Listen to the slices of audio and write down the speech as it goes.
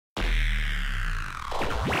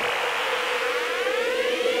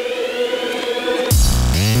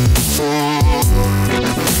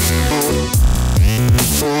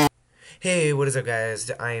Hey, what is up,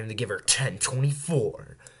 guys? I am the Giver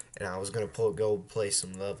 1024, and I was gonna go play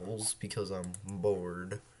some levels because I'm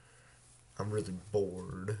bored. I'm really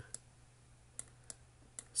bored.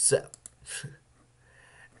 So,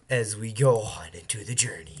 as we go on into the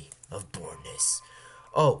journey of boredness.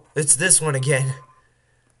 Oh, it's this one again.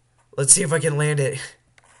 Let's see if I can land it.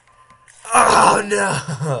 Oh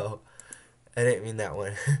no! I didn't mean that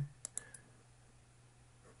one.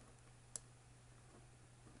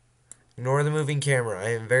 Ignore the moving camera. I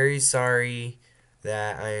am very sorry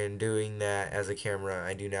that I am doing that as a camera.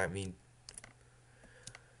 I do not mean.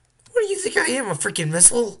 What do you think I am? A freaking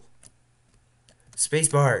missile?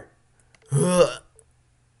 Spacebar. Ugh.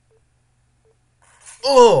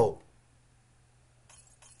 Oh!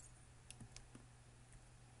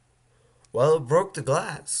 Well, it broke the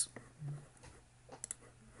glass.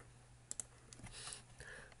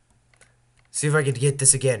 See if I can get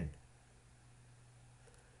this again.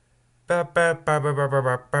 That's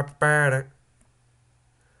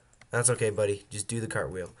okay, buddy. Just do the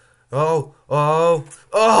cartwheel. Oh! Oh!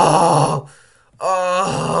 Oh!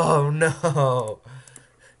 Oh, no!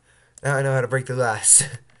 Now I know how to break the glass.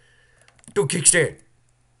 Do a kickstand.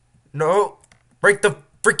 No! Break the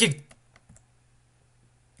freaking...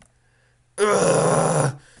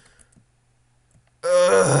 Ugh!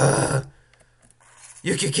 Ugh!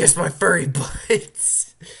 You can kiss my furry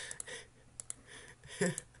butts.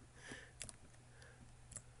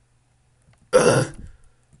 Ugh!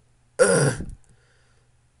 Ugh!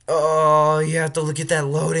 Oh, you have to look at that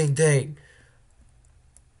loading thing.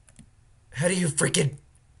 How do you freaking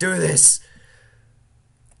do this?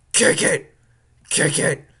 Kick it! Kick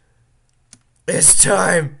it! It's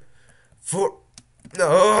time for...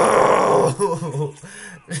 No!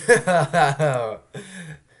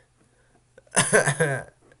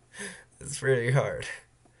 It's really hard.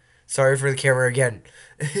 Sorry for the camera again.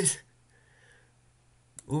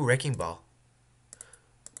 Ooh, wrecking ball.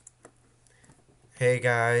 Hey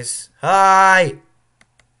guys. Hi!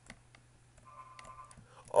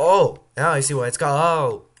 Oh, now I see why it's called.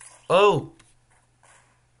 Oh! Oh!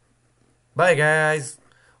 Bye guys!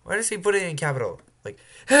 Why does he put it in capital? Like,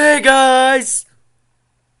 hey guys!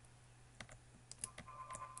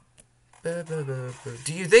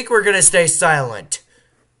 Do you think we're gonna stay silent?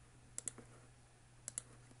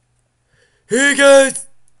 Hey guys!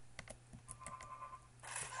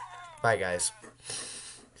 Bye guys.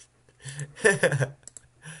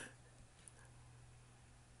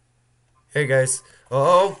 Hey guys.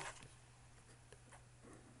 Oh!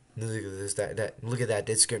 Look at this, look at that,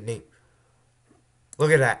 dead scared name.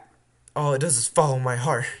 Look at that. All it does is follow my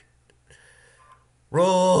heart.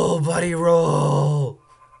 Roll, buddy, roll.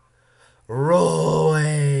 Roll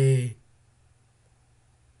away.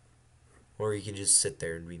 Or you can just sit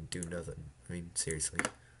there and do nothing. I mean, seriously.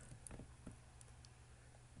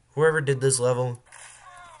 Whoever did this level,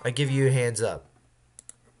 I give you hands up.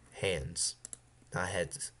 Hands, not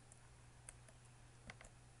heads.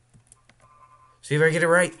 See if I get it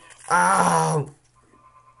right. Oh!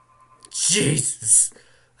 Jesus!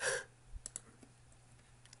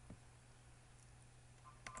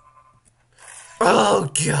 Oh,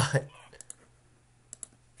 God!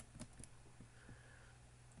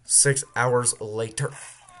 6 hours later.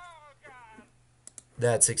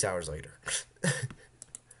 That's 6 hours later.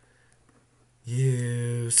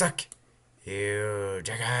 You suck. You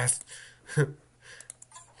jackass.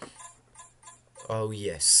 Oh,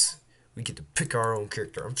 yes. We get to pick our own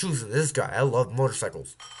character. I'm choosing this guy. I love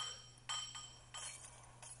motorcycles.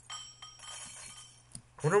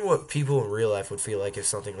 I wonder what people in real life would feel like if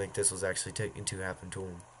something like this was actually taken to happen to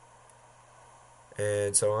them.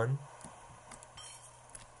 And so on.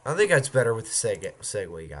 I think that's better with the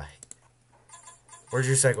Segway guy. Where's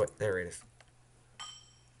your Segway? There it is.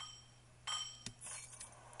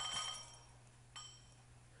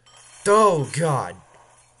 Oh, God.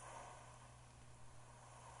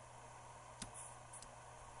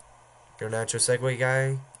 You're not your Segway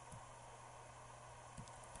guy?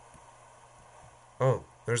 Oh,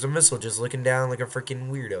 there's a missile just looking down like a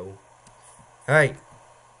freaking weirdo. Hey.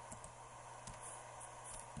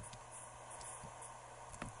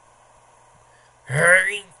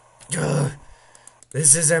 Hurry. Ugh.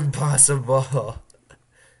 This is impossible.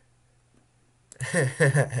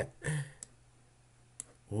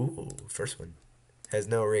 Ooh, first one. Has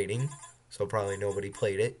no rating, so probably nobody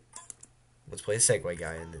played it. Let's play a Segway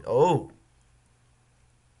guy. Oh!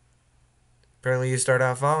 Apparently you start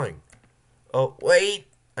out falling. Oh, wait!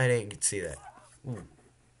 I didn't see that. Ooh.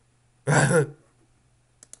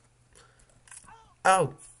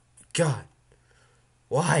 Oh, God.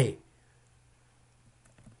 Why?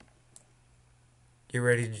 Get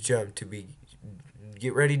ready to jump.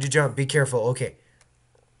 Get ready to jump. Be careful. Okay.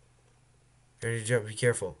 Ready to jump. Be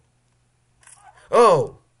careful.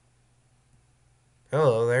 Oh!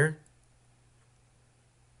 Hello there.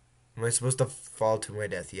 Am I supposed to fall to my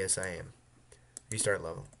death? Yes, I am. Restart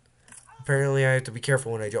level. Apparently, I have to be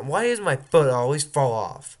careful when I jump. Why does my foot always fall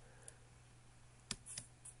off?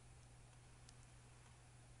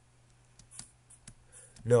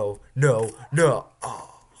 No, no, no. Oh.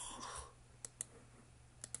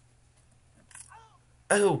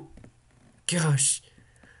 Oh, gosh.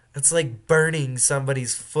 That's like burning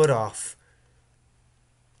somebody's foot off.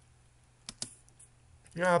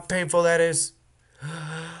 You know how painful that is?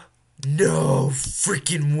 No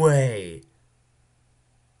freaking way.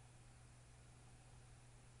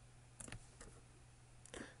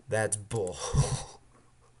 That's bull.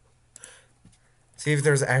 See if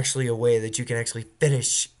there's actually a way that you can actually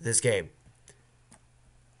finish this game.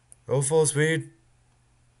 Go full speed.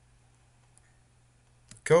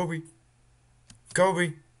 Kobe.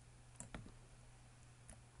 Kobe.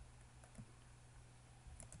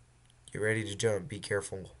 Get ready to jump. Be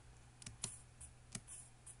careful.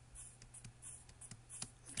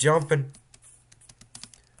 Jumping.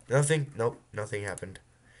 Nothing. Nope. Nothing happened.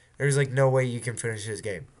 There's like no way you can finish this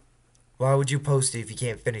game. Why would you post it if you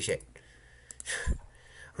can't finish it?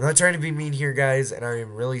 I'm not trying to be mean here, guys, and I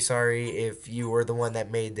am really sorry if you were the one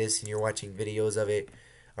that made this and you're watching videos of it.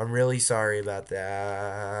 I'm really sorry about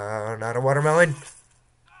that. Not a watermelon.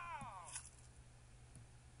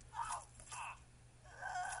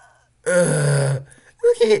 Look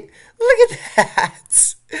at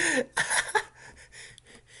that.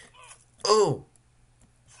 Oh.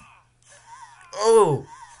 Oh.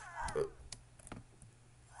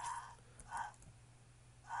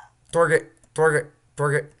 Target. Target.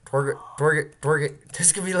 Target. Target. Target. Target.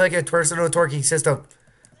 This could be like a personal torquing system.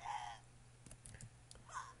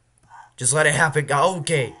 Just let it happen.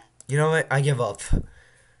 Okay. You know what? I give up.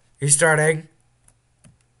 You're starting.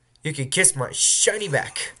 You can kiss my shiny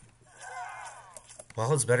back.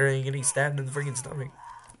 Well, it's better than getting stabbed in the freaking stomach.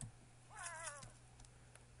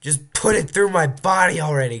 Just put it through my body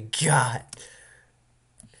already. God.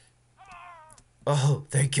 Oh,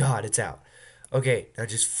 thank God it's out. Okay, now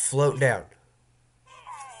just float down.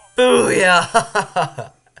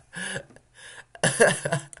 Booyah!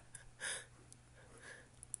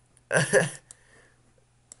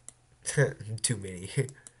 Too many.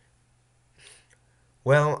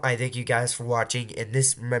 Well, I thank you guys for watching, and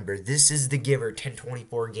remember, this is the Giver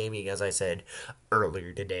 1024 Gaming, as I said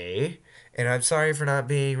earlier today. And I'm sorry for not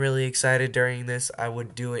being really excited during this. I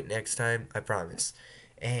would do it next time, I promise.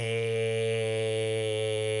 And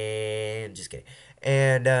just kidding.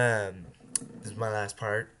 And this is my last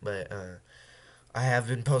part, but I have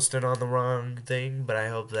been posting on the wrong thing, but I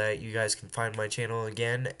hope that you guys can find my channel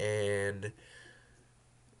again and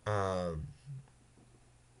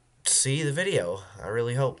see the video. I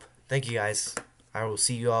really hope. Thank you guys. I will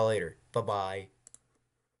see you all later. Bye-bye.